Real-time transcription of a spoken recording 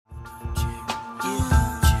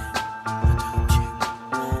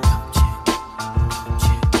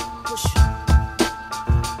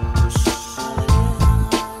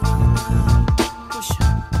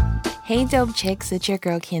Hey dope chicks, it's your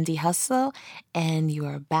girl Candy Hustle, and you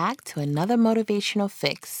are back to another motivational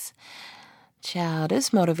fix. Child,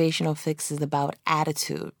 this motivational fix is about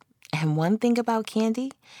attitude. And one thing about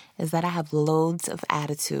Candy is that I have loads of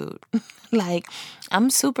attitude. Like,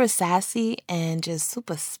 I'm super sassy and just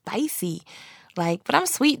super spicy. But I'm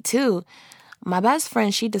sweet too. My best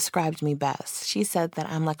friend, she described me best. She said that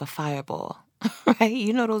I'm like a fireball, right?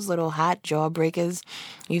 You know those little hot jawbreakers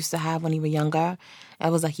you used to have when you were younger? It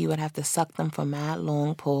was like you would have to suck them for mad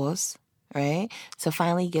long pause, right? To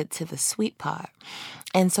finally get to the sweet part.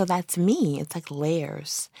 And so that's me. It's like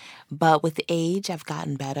layers. But with age, I've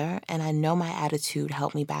gotten better, and I know my attitude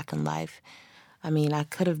helped me back in life. I mean, I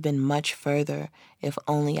could have been much further if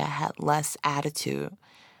only I had less attitude.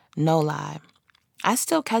 No lie. I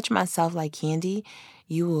still catch myself like, Candy,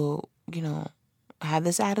 you will, have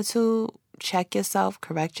this attitude, check yourself,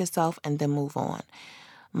 correct yourself, and then move on.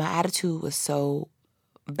 My attitude was so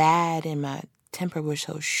bad and my temper was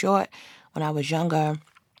so short when I was younger.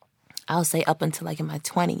 I'll say up until like in my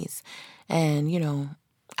 20s. And,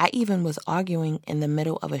 I even was arguing in the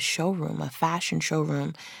middle of a showroom, a fashion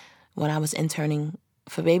showroom, when I was interning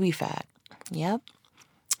for Baby Fat. Yep.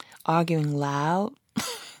 Arguing loud,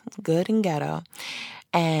 good and ghetto.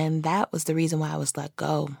 And that was the reason why I was let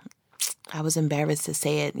go. I was embarrassed to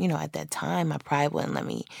say it, at that time. My pride wouldn't let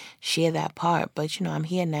me share that part. But, I'm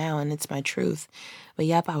here now and it's my truth. But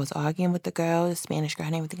yep, I was arguing with the girl, the Spanish girl.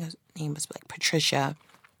 Her name was like Patricia.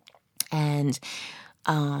 And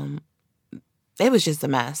it was just a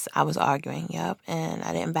mess. I was arguing, yep, and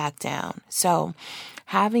I didn't back down. So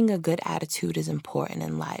having a good attitude is important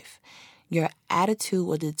in life. Your attitude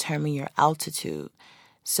will determine your altitude.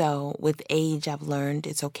 So with age, I've learned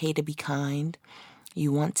it's okay to be kind.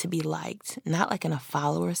 You want to be liked, not like in a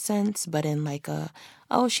follower sense, but in like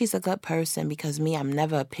she's a good person, because me, I'm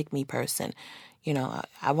never a pick-me person.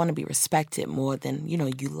 I want to be respected more than,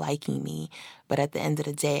 you liking me. But at the end of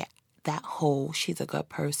the day, that whole she's a good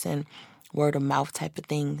person, word of mouth type of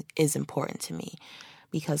thing is important to me,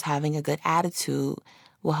 because having a good attitude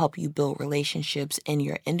will help you build relationships in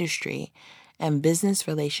your industry, and business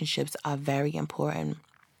relationships are very important.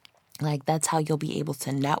 Like, that's how you'll be able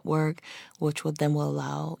to network, which will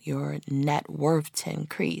allow your net worth to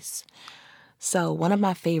increase. So one of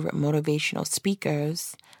my favorite motivational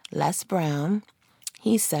speakers, Les Brown,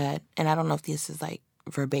 he said, and I don't know if this is like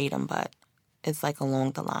verbatim, but it's like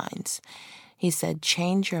along the lines. He said,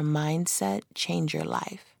 change your mindset, change your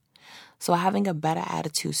life. So having a better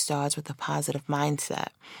attitude starts with a positive mindset.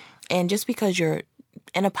 And just because you're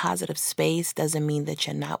in a positive space doesn't mean that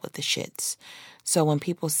you're not with the shits. So when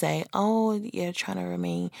people say, oh, you're trying to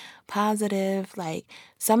remain positive, like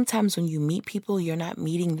sometimes when you meet people, you're not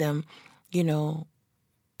meeting them,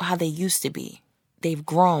 how they used to be. They've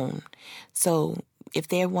grown. So if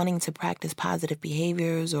they're wanting to practice positive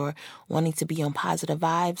behaviors or wanting to be on positive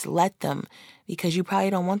vibes, let them, because you probably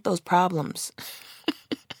don't want those problems.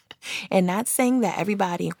 And not saying that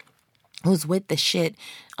everybody who's with the shit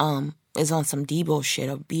is on some Debo shit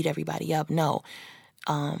or beat everybody up. No.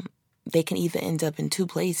 They can either end up in two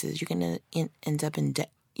places. You can end up in,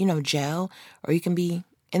 jail, or you can be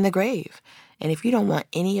in the grave. And if you don't want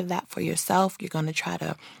any of that for yourself, you're going to try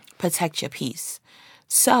to protect your peace.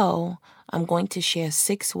 So I'm going to share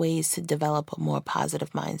 6 ways to develop a more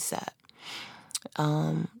positive mindset.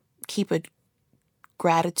 Keep a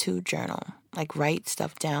gratitude journal. Like, write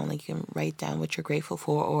stuff down. Like, you can write down what you're grateful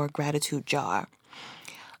for, or a gratitude jar.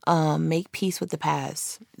 Make peace with the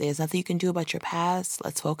past. There's nothing you can do about your past.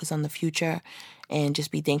 Let's focus on the future and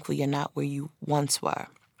just be thankful you're not where you once were.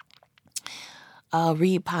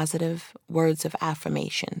 Read positive words of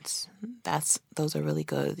affirmations. Those are really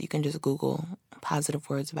good. You can just Google positive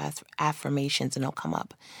words of affirmations and they'll come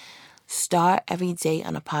up. Start every day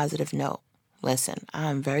on a positive note. Listen,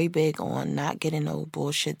 I'm very big on not getting no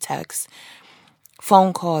bullshit texts,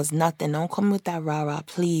 phone calls, nothing. Don't call me with that rah-rah,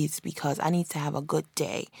 please, because I need to have a good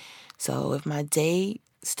day. So if my day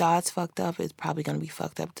starts fucked up, it's probably going to be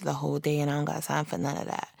fucked up to the whole day, and I don't got time for none of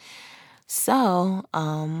that. So,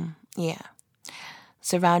 yeah.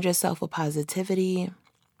 Surround yourself with positivity.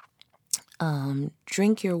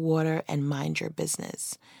 Drink your water and mind your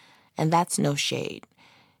business. And that's no shade,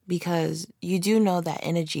 because you do know that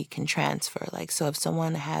energy can transfer. Like, so if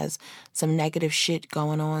someone has some negative shit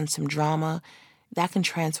going on, some drama, that can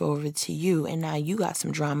transfer over to you. And now you got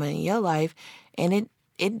some drama in your life, and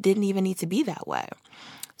it didn't even need to be that way.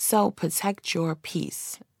 So protect your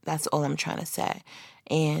peace. That's all I'm trying to say.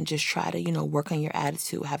 And just try to, work on your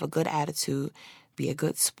attitude, have a good attitude, be a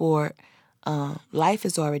good sport. Life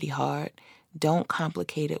is already hard. Don't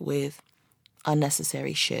complicate it with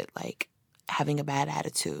unnecessary shit like having a bad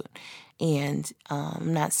attitude. And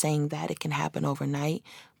I'm not saying that it can happen overnight,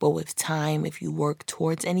 but with time, if you work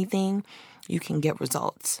towards anything, you can get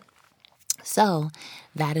results. So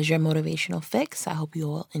that is your motivational fix. I hope you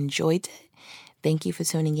all enjoyed it. Thank you for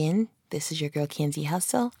tuning in. This is your girl, Kenzie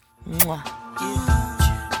Hustle. Mwah.